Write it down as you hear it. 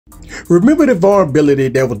Remember the vulnerability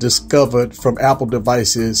that was discovered from Apple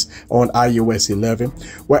devices on iOS 11?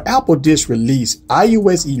 Well, Apple just released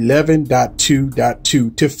iOS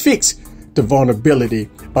 11.2.2 to fix the vulnerability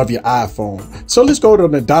of your iPhone. So let's go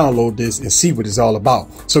down and download this and see what it's all about.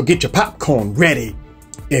 So get your popcorn ready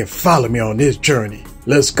and follow me on this journey.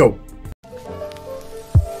 Let's go.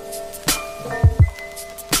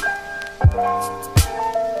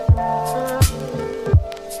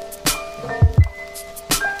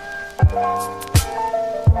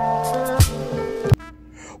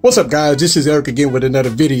 What's up, guys? This is Eric again with another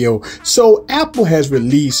video. So Apple has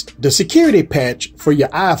released the security patch for your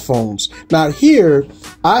iPhones. Now here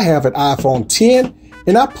I have an iPhone 10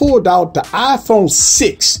 and I pulled out the iPhone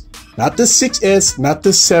 6, not the 6S, not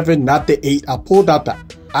the 7, not the 8. I pulled out the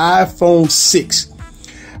iPhone 6.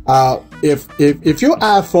 If your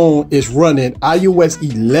iPhone is running iOS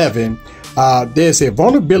 11, there's a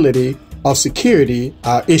vulnerability of security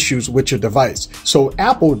issues with your device. So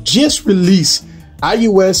Apple just released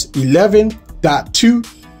iOS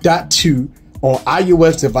 11.2.2 on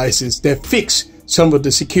iOS devices that fix some of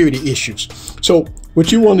the security issues. So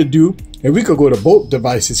what you want to do, and we could go to both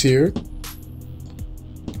devices here.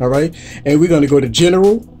 All right. And we're going to go to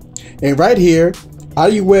General, and right here,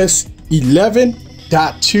 iOS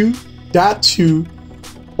 11.2.2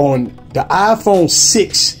 on the iPhone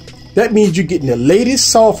 6. That means you're getting the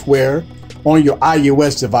latest software on your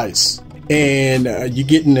iOS device. And you're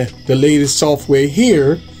getting the latest software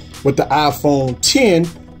here with the iPhone 10,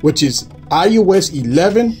 which is iOS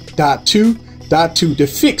 11.2.2 to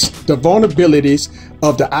fix the vulnerabilities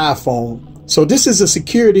of the iPhone. So this is a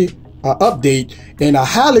security update, and I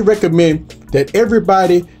highly recommend that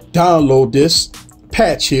everybody download this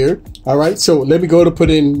patch here. All right, so let me go to put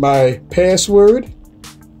in my password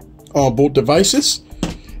on both devices,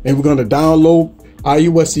 and we're going to download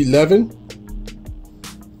iOS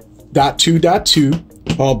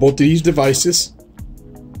 11.2.2 on both of these devices.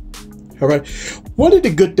 All right. One of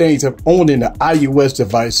the good things of owning an iOS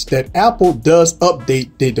device that Apple does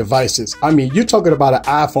update their devices. I mean, you're talking about an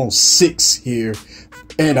iPhone 6 here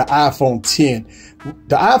and an iPhone 10.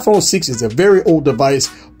 The iPhone 6 is a very old device,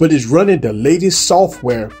 but it's running the latest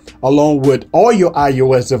software along with all your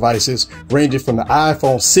iOS devices, ranging from the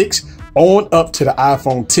iPhone 6 on up to the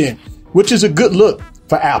iPhone 10, which is a good look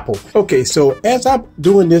for Apple. Okay, so as I'm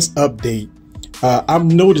doing this update, I'm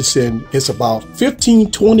noticing it's about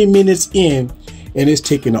 15-20 minutes in, and it's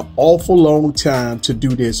taking an awful long time to do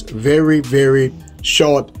this very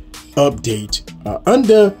short update.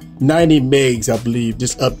 Under 90 megs, I believe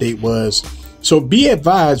this update was. So be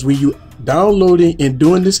advised when you downloading and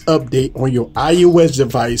doing this update on your iOS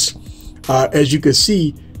device. As you can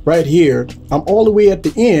see right here, I'm all the way at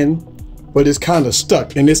the end, but it's kind of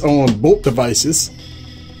stuck, and it's on both devices.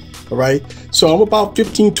 All right, so I'm about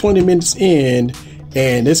 15-20 minutes in,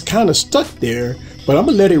 and it's kind of stuck there, but I'm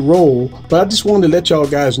gonna let it roll. But I just wanted to let y'all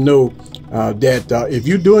guys know that if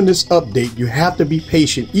you're doing this update, you have to be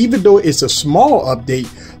patient, even though it's a small update,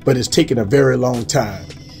 but it's taking a very long time.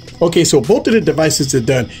 Okay, so both of the devices are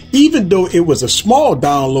done. Even though it was a small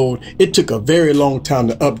download, it took a very long time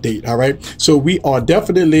to update. All right, so we are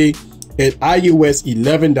definitely at iOS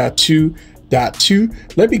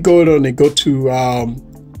 11.2.2. Let me go on and go to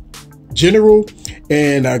General,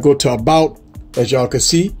 and I go to About. As y'all can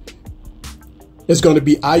see, it's going to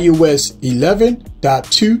be iOS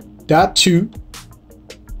 11.2.2.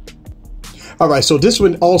 All right, so this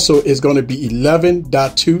one also is going to be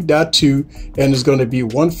 11.2.2, and it's going to be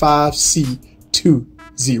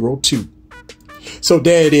 15C202. So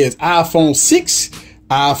there it is, iPhone 6,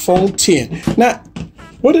 iPhone 10. Now,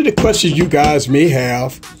 one of the questions you guys may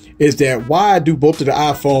have is that why do both of the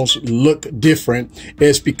iPhones look different?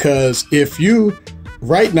 It's because if you,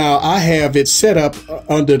 right now, I have it set up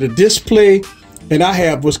under the display, and I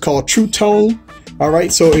have what's called True Tone. All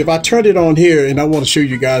right, so if I turn it on here, and I want to show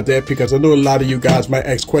you guys that because I know a lot of you guys might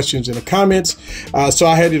ask questions in the comments. So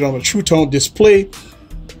I had it on a True Tone display,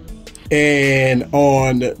 and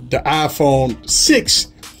on the iPhone 6,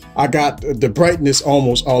 I got the brightness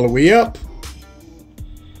almost all the way up,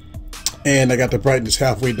 and I got the brightness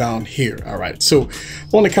halfway down here. All right, so I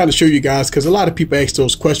want to kind of show you guys, because a lot of people ask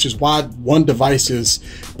those questions, why one device is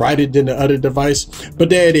brighter than the other device.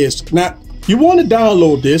 But there it is. Now, you want to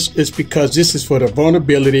download this. It's because this is for the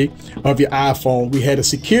vulnerability of your iPhone. We had a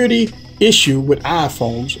security issue with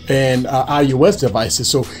iPhones and iOS devices.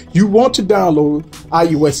 So you want to download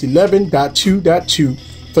iOS 11.2.2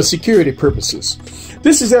 for security purposes.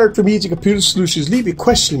 This is Eric from Easy Computer Solutions. Leave your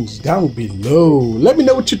questions down below. Let me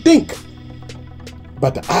know what you think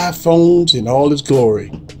about the iPhones in all its glory.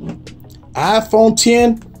 iPhone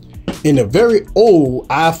 10 And the very old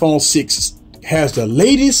iPhone 6 has the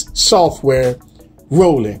latest software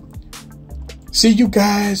rolling. See you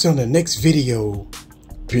guys on the next video.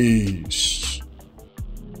 Peace.